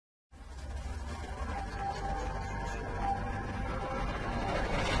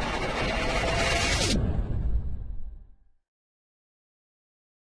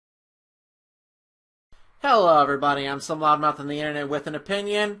Hello everybody, I'm some Loudmouth on the internet with an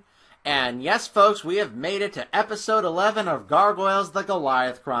opinion. And yes folks, we have made it to episode 11 of Gargoyles, the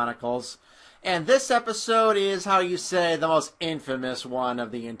Goliath Chronicles. And this episode is, how you say, the most infamous one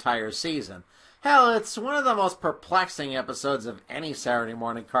of the entire season. Hell, it's one of the most perplexing episodes of any Saturday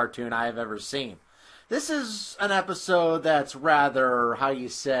morning cartoon I have ever seen. This is an episode that's rather, how you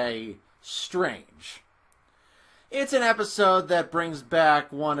say, strange. It's an episode that brings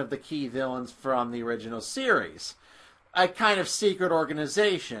back one of the key villains from the original series, a kind of secret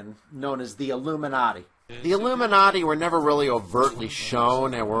organization known as the Illuminati. The Illuminati were never really overtly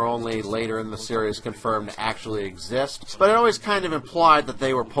shown and were only later in the series confirmed to actually exist, but it always kind of implied that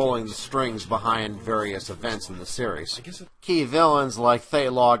they were pulling the strings behind various events in the series. Key villains like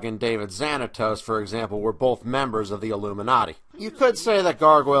Thalog and David Xanatos, for example, were both members of the Illuminati. You could say that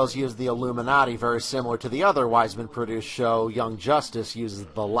Gargoyles used the Illuminati very similar to the other Wiseman-produced show Young Justice uses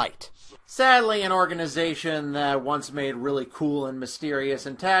the Light. Sadly, an organization that once made really cool and mysterious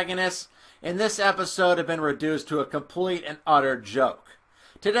antagonists, in this episode have been reduced to a complete and utter joke.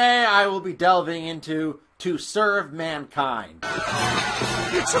 Today I will be delving into To Serve Mankind.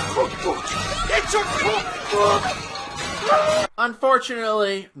 It's a cookbook! It's a cookbook!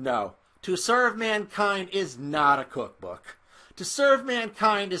 Unfortunately, no. To Serve Mankind is not a cookbook. To Serve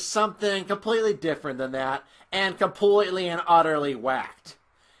Mankind is something completely different than that, and completely and utterly whacked.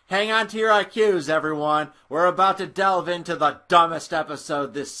 Hang on to your IQs, everyone. We're about to delve into the dumbest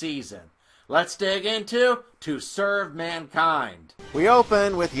episode this season. Let's dig into To Serve Mankind. We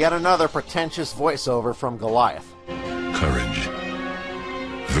open with yet another pretentious voiceover from Goliath. Courage.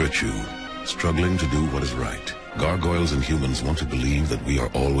 Virtue. Struggling to do what is right. Gargoyles and humans want to believe that we are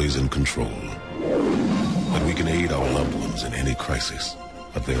always in control. That we can aid our loved ones in any crisis.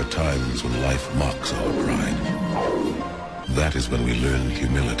 But there are times when life mocks our pride. That is when we learn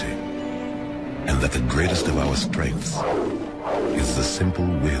humility. And that the greatest of our strengths is the simple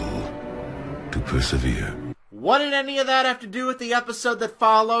will to persevere. What did any of that have to do with the episode that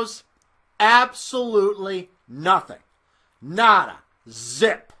follows? Absolutely nothing. Nada.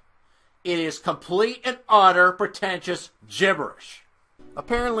 Zip. It is complete and utter pretentious gibberish.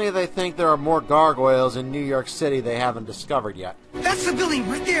 Apparently they think there are more gargoyles in New York City they haven't discovered yet. That's the building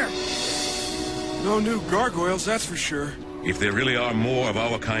right there! No new gargoyles, that's for sure. If there really are more of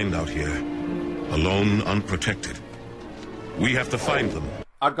our kind out here, alone, unprotected, we have to find them.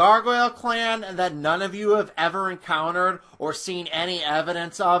 A gargoyle clan that none of you have ever encountered or seen any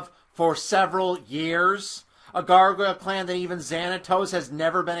evidence of for several years? A gargoyle clan that even Xanatos has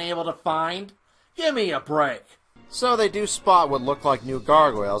never been able to find? Give me a break. So they do spot what look like new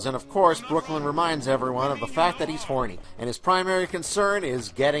gargoyles, and of course Brooklyn reminds everyone of the fact that he's horny, and his primary concern is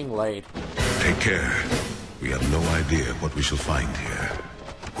getting laid. Take care. We have no idea what we shall find here.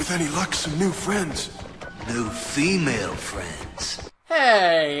 With any luck, some new friends. New female friends.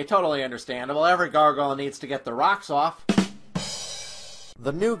 Hey, totally understandable. Every gargoyle needs to get the rocks off.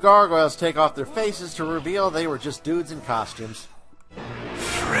 The new gargoyles take off their faces to reveal they were just dudes in costumes.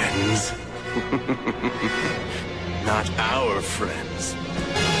 Friends? Not our friends.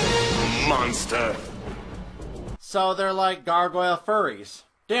 Monster. So they're like gargoyle furries.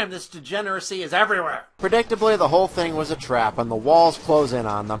 Damn, this degeneracy is everywhere. Predictably, the whole thing was a trap, and the walls close in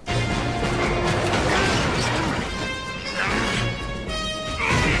on them.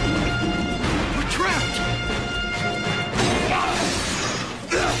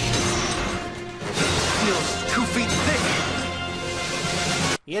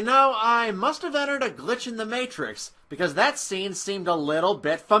 You know, I must have entered a glitch in the Matrix, because that scene seemed a little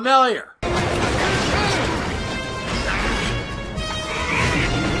bit familiar.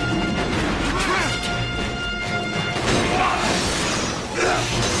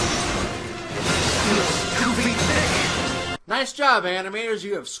 Nice job, animators.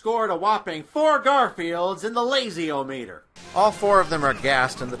 You have scored a whopping 4 Garfields in the Lazy-O-meter. All 4 of them are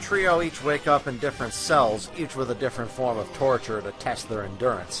gassed, and the trio each wake up in different cells, each with a different form of torture to test their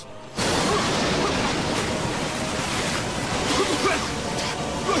endurance.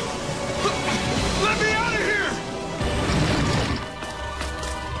 Let me out of here!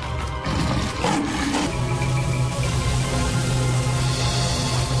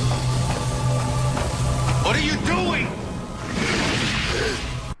 What are you doing?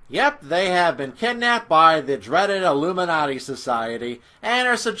 Yep, they have been kidnapped by the dreaded Illuminati Society and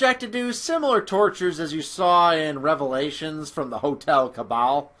are subjected to similar tortures as you saw in Revelations from the Hotel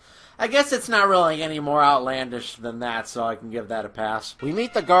Cabal. I guess it's not really any more outlandish than that, so I can give that a pass. We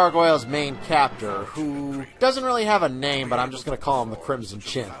meet the Gargoyles' main captor, who doesn't really have a name, but I'm just going to call him the Crimson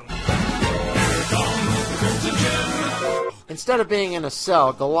Chin. Instead of being in a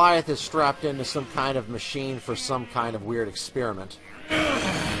cell, Goliath is strapped into some kind of machine for some kind of weird experiment.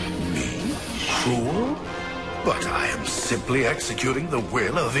 Me? Cruel? But I am simply executing the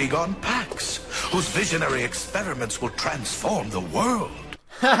will of Egon Pax, whose visionary experiments will transform the world.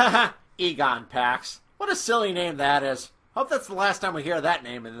 Egon Pax. What a silly name that is. Hope that's the last time we hear that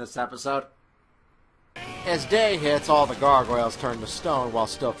name in this episode. As day hits, all the gargoyles turn to stone while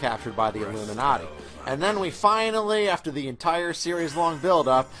still captured by the Illuminati. And then we finally, after the entire series-long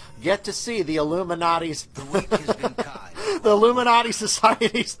build-up, get to see the Illuminati's... the Illuminati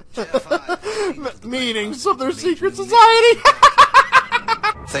Society's meetings of their secret society.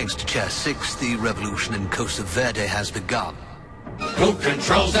 Thanks to Chair 6, the revolution in Costa Verde has begun. Who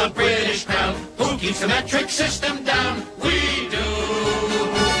controls the British crown? Who keeps the metric system down? We do.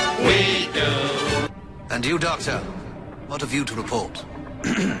 We do. And you, Doctor, what have you to report?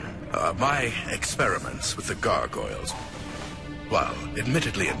 My experiments with the gargoyles, while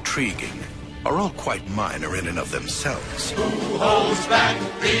admittedly intriguing, are all quite minor in and of themselves. Who holds back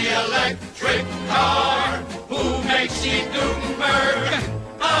the electric car? Who makes Steve Gutenberg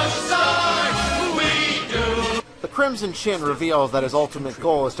a star? We do. The Crimson Chin reveals that his ultimate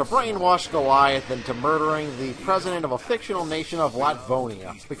goal is to brainwash Goliath into murdering the president of a fictional nation of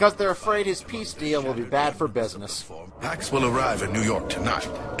Latvonia, because they're afraid his peace deal will be bad for business. Pax will arrive in New York tonight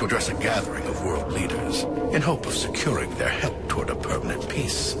to address a gathering of world leaders in hope of securing their help toward a permanent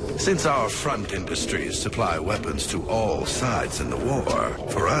peace. Since our front industries supply weapons to all sides in the war,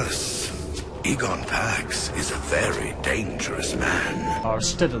 for us, Egon Pax is a very dangerous man. Are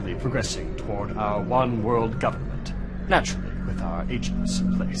steadily progressing toward our one world government, naturally with our agents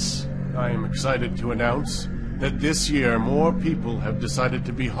in place. I am excited to announce that this year more people have decided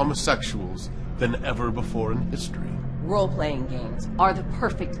to be homosexuals than ever before in history. Role-playing games are the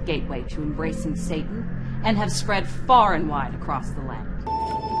perfect gateway to embracing Satan and have spread far and wide across the land.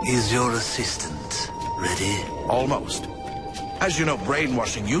 Is your assistant ready? Almost. As you know,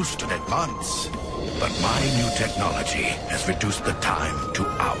 brainwashing used to take months. But my new technology has reduced the time to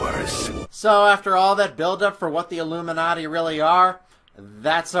hours. So after all that build-up for what the Illuminati really are,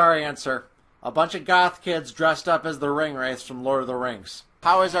 that's our answer. A bunch of goth kids dressed up as the Ringwraiths from Lord of the Rings.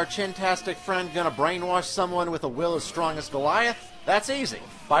 How is our chintastic friend gonna brainwash someone with a will as strong as Goliath? That's easy.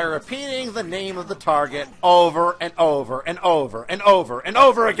 By repeating the name of the target over and over and over and over and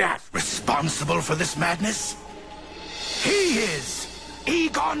over again. Responsible for this madness? He is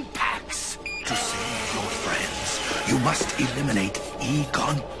Egon Pax. To save your friends, you must eliminate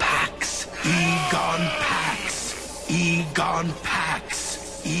Egon Pax. Egon Pax. Egon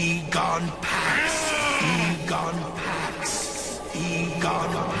Pax. Egon Pax. Egon Pax. Egon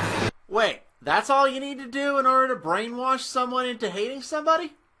Pax. Wait, that's all you need to do in order to brainwash someone into hating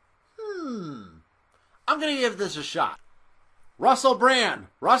somebody? I'm gonna give this a shot. Russell Brand!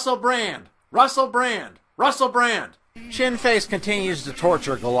 Russell Brand! Russell Brand! Russell Brand! Chinface continues to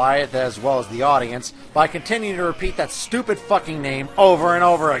torture Goliath as well as the audience by continuing to repeat that stupid fucking name over and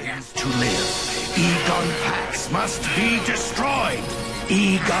over again. To live, Egon Pax must be destroyed.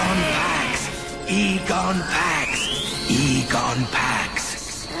 Egon Pax. Egon Pax. Egon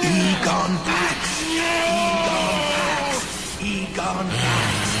Pax. Egon Pax. Egon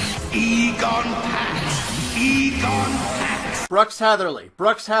Pax. Egon Pax. Egon Pax. Brooks Heatherly.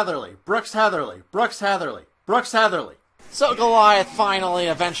 Brooks Heatherly. Brooks Heatherly. Brooks Heatherly. Brooks Heatherly. So Goliath finally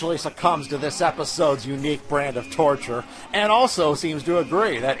eventually succumbs to this episode's unique brand of torture, and also seems to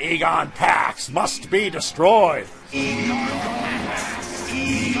agree that Egon Pax must be destroyed. Egon Pax.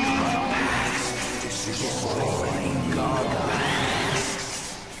 Egon Pax. Destroying Egon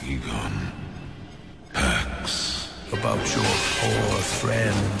Pax. Egon Pax. About your poor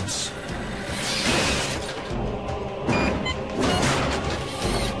friends.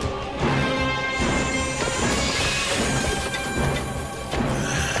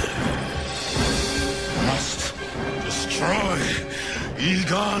 Destroy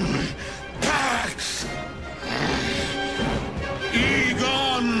Egon Pax!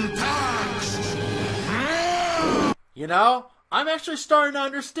 Egon Pax! You know, I'm actually starting to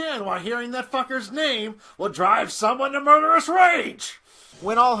understand why hearing that fucker's name will drive someone to murderous rage!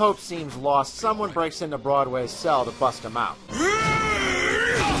 When all hope seems lost, someone breaks into Broadway's cell to bust him out.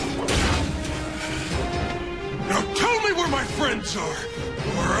 Now tell me where my friends are,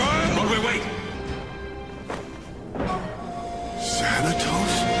 or I'll... Wait.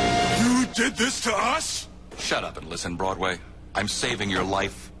 Thanatos? You did this to us? Shut up and listen, Broadway. I'm saving your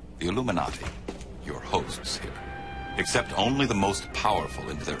life. The Illuminati, your hosts here, accept only the most powerful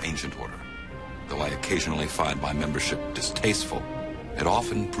into their ancient order. Though I occasionally find my membership distasteful, it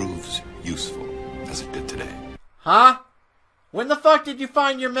often proves useful, as it did today. Huh? When the fuck did you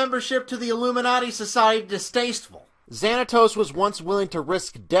find your membership to the Illuminati Society distasteful? Xanatos was once willing to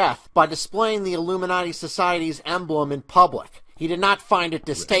risk death by displaying the Illuminati Society's emblem in public. He did not find it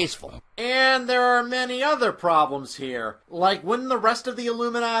distasteful. And there are many other problems here. Like, wouldn't the rest of the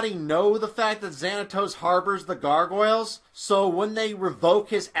Illuminati know the fact that Xanatos harbors the Gargoyles? So wouldn't they revoke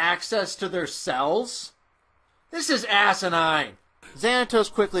his access to their cells? This is asinine. Xanatos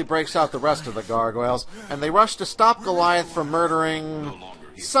quickly breaks out the rest of the Gargoyles, and they rush to stop Goliath from murdering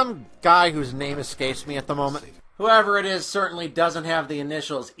some guy whose name escapes me at the moment. Whoever it is certainly doesn't have the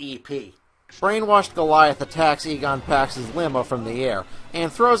initials EP. Brainwashed Goliath attacks Egon Pax's limo from the air,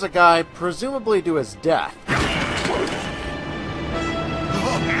 and throws a guy, presumably to his death.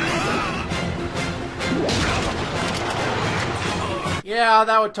 Yeah,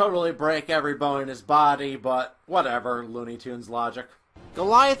 that would totally break every bone in his body, but whatever, Looney Tunes logic.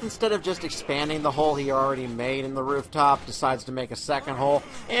 Goliath, instead of just expanding the hole he already made in the rooftop, decides to make a second hole,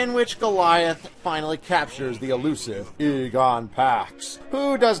 in which Goliath finally captures the elusive Egon Pax,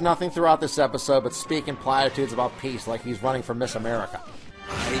 who does nothing throughout this episode but speak in platitudes about peace like he's running for Miss America.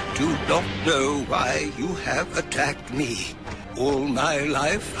 I do not know why you have attacked me. All my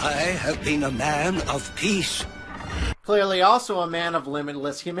life I have been a man of peace. Clearly also a man of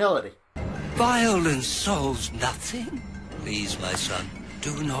limitless humility. Violence solves nothing. Please, my son,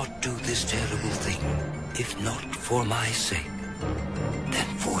 do not do this terrible thing. If not for my sake, then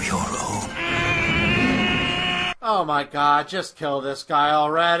for your own. Oh my god, just kill this guy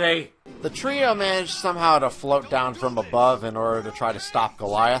already. The trio managed somehow to float down from above in order to try to stop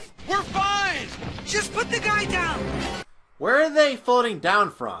Goliath. We're fine! Just put the guy down! Where are they floating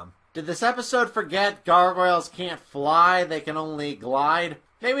down from? Did this episode forget Gargoyles can't fly, they can only glide?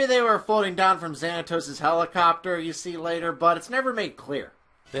 Maybe they were floating down from Xanatos' helicopter you see later, but it's never made clear.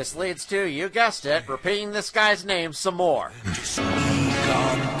 This leads to, you guessed it, repeating this guy's name some more.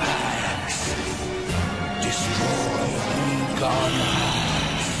 Egon Pax. Destroy Egon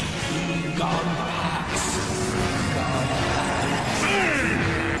Pax. Egon Pax.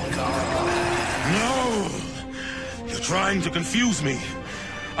 No! You're trying to confuse me.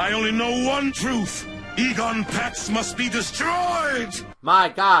 I only know one truth. Egon Pax must be destroyed! My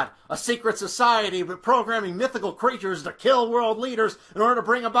god, a secret society but programming mythical creatures to kill world leaders in order to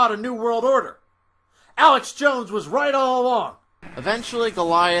bring about a new world order. Alex Jones was right all along. Eventually,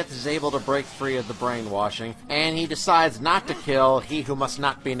 Goliath is able to break free of the brainwashing, and he decides not to kill he who must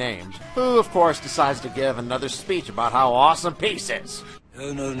not be named, who, of course, decides to give another speech about how awesome peace is.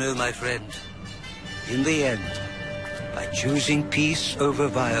 No, no, no, my friend. In the end, by choosing peace over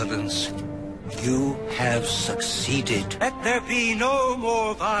violence, you have succeeded. Let there be no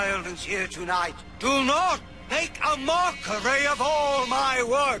more violence here tonight. Do not make a mockery of all my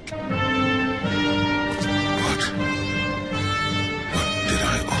work. What did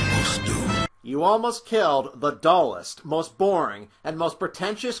I almost do? You almost killed the dullest, most boring, and most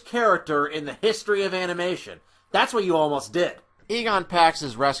pretentious character in the history of animation. That's what you almost did. Egon Pax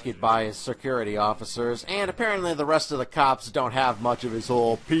is rescued by his security officers, and apparently the rest of the cops don't have much of his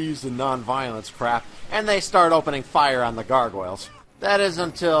whole peace and non-violence crap, and they start opening fire on the Gargoyles. That is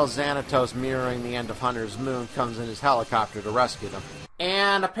until Xanatos, mirroring the end of Hunter's Moon, comes in his helicopter to rescue them.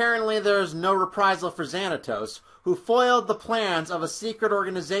 And apparently there's no reprisal for Xanatos, who foiled the plans of a secret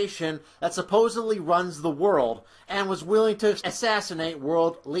organization that supposedly runs the world, and was willing to assassinate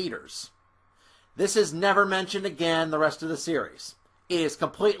world leaders. This is never mentioned again the rest of the series. It is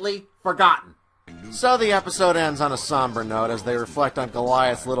completely forgotten. So the episode ends on a somber note as they reflect on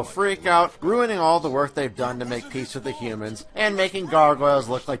Goliath's little freakout, ruining all the work they've done to make peace with the humans, and making Gargoyles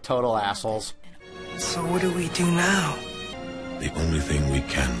look like total assholes. So what do we do now? The only thing we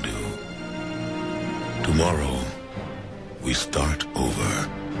can do. Tomorrow, we start over.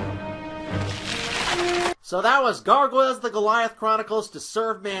 So that was Gargoyles the Goliath Chronicles to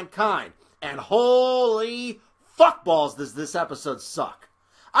serve mankind. And holy fuckballs does this episode suck.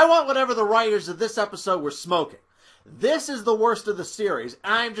 I want whatever the writers of this episode were smoking. This is the worst of the series,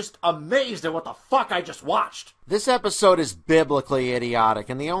 and I'm just amazed at what the fuck I just watched. This episode is biblically idiotic,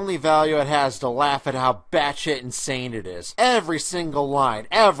 and the only value it has is to laugh at how batshit insane it is. Every single line,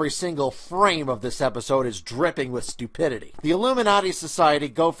 every single frame of this episode is dripping with stupidity. The Illuminati Society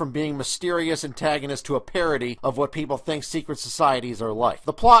go from being mysterious antagonists to a parody of what people think secret societies are like.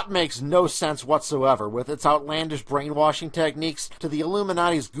 The plot makes no sense whatsoever, with its outlandish brainwashing techniques to the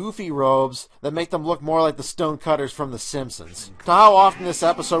Illuminati's goofy robes that make them look more like the stonecutters from The Simpsons. To how often this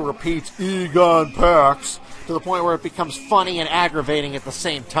episode repeats Egon Pax to the point where it becomes funny and aggravating at the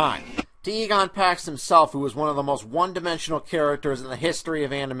same time. To Egon Pax himself, who was one of the most one-dimensional characters in the history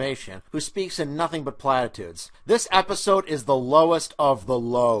of animation, who speaks in nothing but platitudes. This episode is the lowest of the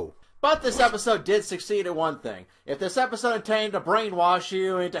low. But this episode did succeed at one thing. If this episode intended to brainwash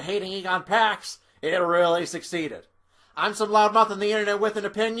you into hating Egon Pax, it really succeeded. I'm some loudmouth on the internet with an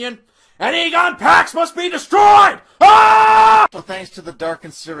opinion, and Egon Pax must be destroyed! Ah! So thanks to the Dark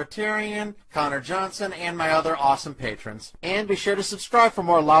Conservatarian, Connor Johnson, and my other awesome patrons. And be sure to subscribe for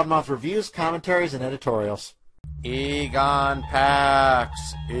more loudmouth reviews, commentaries, and editorials. Egon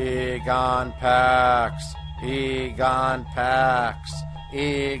Pax, Egon Pax, Egon Pax,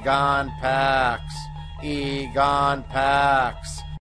 Egon Pax, Egon Pax.